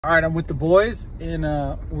All right, I'm with the boys, and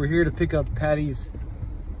we're here to pick up Patty's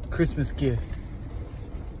Christmas gift.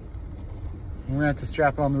 We're gonna have to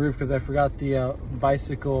strap it on the roof because I forgot the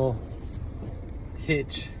bicycle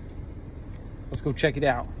hitch. Let's go check it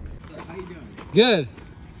out. How you doing? Good.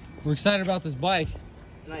 We're excited about this bike.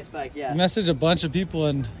 It's a nice bike, yeah. I messaged a bunch of people,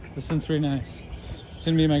 and this one's pretty nice. It's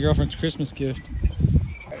gonna be my girlfriend's Christmas gift.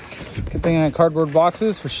 Good thing I had cardboard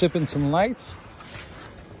boxes for shipping some lights.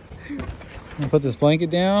 I'm gonna put this blanket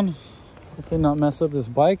down. Hopefully not mess up this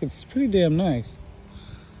bike. It's pretty damn nice.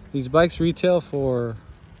 These bikes retail for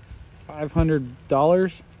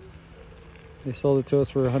 $500. They sold it to us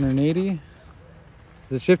for $180.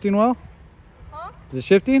 Is it shifting well? Huh? Is it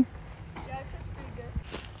shifting? Yeah, it shifts pretty good.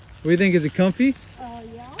 What do you think? Is it comfy?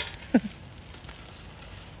 Yeah.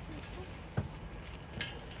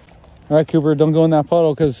 All right, Cooper, don't go in that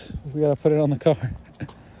puddle because we gotta put it on the car.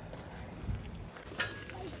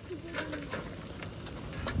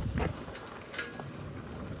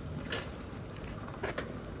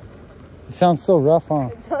 It sounds so rough, huh?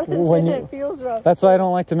 It does, it feels rough. That's why I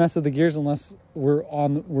don't like to mess with the gears unless we're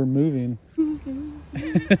moving.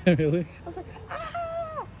 Really? I was like,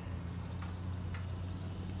 ah!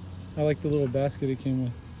 I like the little basket it came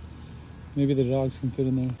with. Maybe the dogs can fit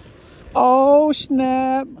in there. Oh,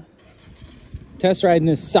 snap. Test riding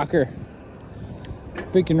this sucker.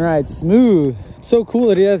 Freaking ride smooth. It's so cool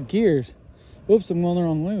that it has gears. Oops, I'm going the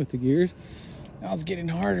wrong way with the gears. Now it's getting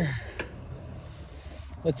harder.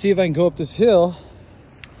 Let's see if I can go up this hill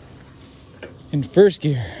in first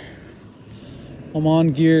gear. I'm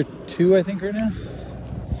on gear 2, I think, right now.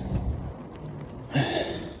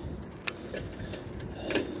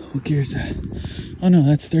 What gear is that? Oh no,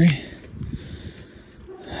 that's 3.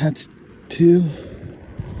 That's 2.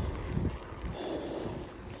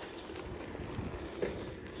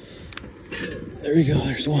 There we go,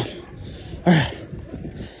 there's 1. All right.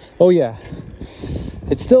 Oh yeah.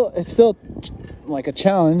 It's still like a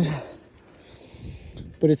challenge,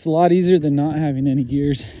 but it's a lot easier than not having any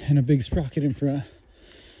gears and a big sprocket in front.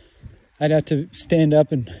 I'd have to stand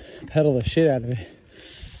up and pedal the shit out of it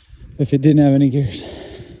if it didn't have any gears.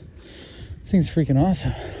 This thing's freaking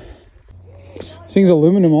awesome. This thing's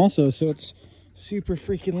aluminum also, so it's super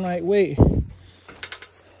freaking lightweight.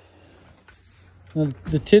 Now,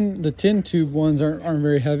 the tin tube ones aren't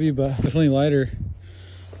very heavy, but definitely lighter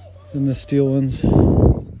than the steel ones.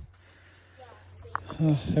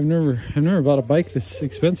 I've never bought a bike this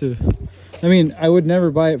expensive. I mean, I would never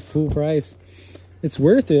buy it full price. It's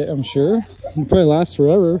worth it, I'm sure. It'll probably last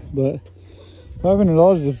forever, but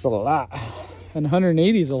 $500 is a lot. And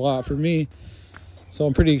 $180 is a lot for me. So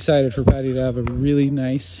I'm pretty excited for Patty to have a really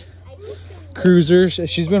nice cruiser.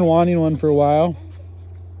 She's been wanting one for a while.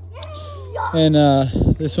 And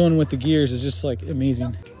this one with the gears is just like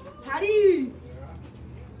amazing. Patty!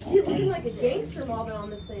 You're looking like a gangster mobbing on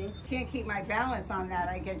this thing. Can't keep my balance on that.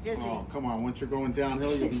 I get dizzy. Oh, come on. Once you're going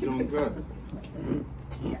downhill, you'll be doing good.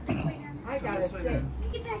 I gotta sit.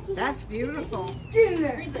 That's beautiful. Get in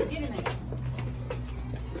there.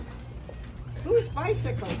 Whose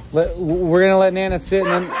bicycle? We're gonna let Nana sit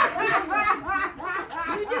and then...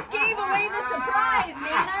 You just gave away the surprise,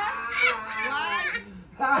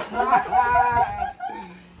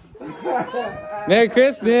 Nana. Merry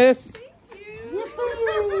Christmas!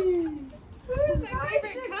 Who's my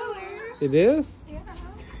favorite color? It is?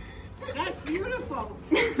 That's beautiful.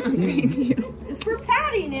 It's for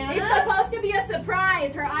Patty, Nana. It's supposed to be a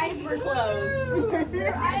surprise. Her eyes were closed.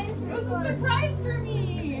 Her eyes. It was a surprise for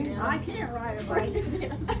me. I can't ride a bike.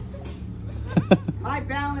 My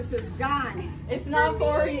balance is gone. It's not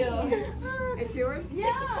for you. It's yours?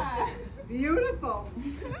 Yeah. Beautiful.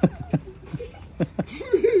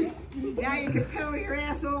 Now you can pedal your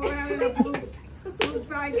ass all around in a blue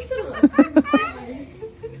bike. Thank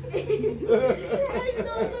you.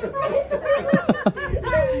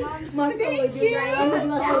 I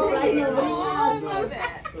love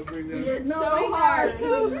it. So hard.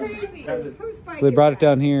 So crazy. Whose bike So they brought it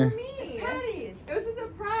down here. Me. Patty's. It was a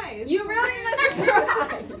surprise. You really must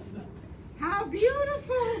surprise. How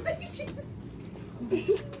beautiful.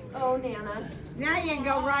 Oh, Nana. Now you can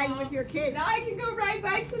go ride with your kids. Now I can go ride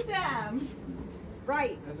bikes with them.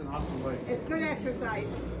 Right. That's an awesome bike. It's good exercise.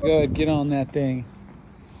 Go ahead, get on that thing.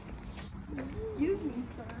 Excuse me,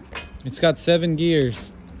 sir. It's got 7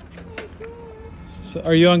 gears. So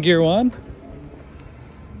are you on gear 1?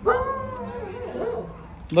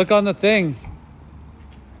 Look on the thing.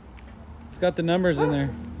 It's got the numbers in there.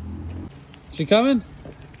 She coming?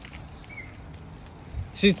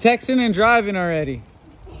 She's texting and driving already.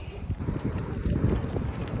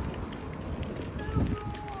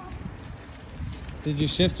 Did you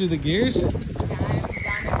shift through the gears? Yeah, I'm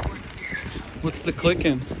done What's the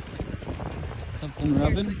clicking? Something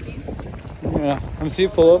rubbing? Yeah. Let me see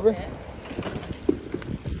it pull over. That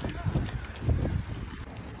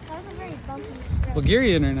was a very bumpy What gear are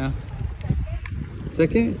you in right now?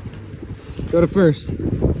 Second? Go to first.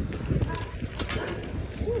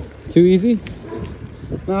 Too easy?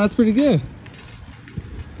 No, that's pretty good.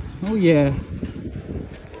 Oh yeah.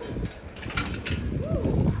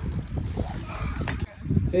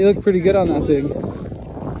 Hey, you look pretty good on that thing.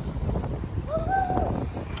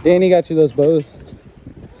 Danny got you those bows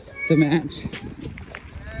to match.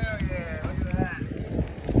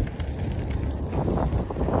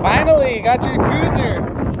 Finally, got your cruiser.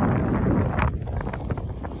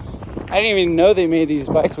 I didn't even know they made these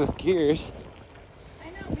bikes with gears. I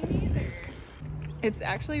know, me neither. It's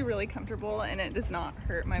actually really comfortable and it does not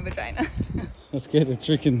hurt my vagina. That's good. It's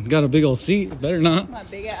freaking got a big old seat. Better not. My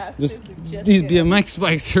big ass. These is just these good. BMX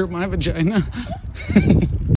bikes hurt my vagina.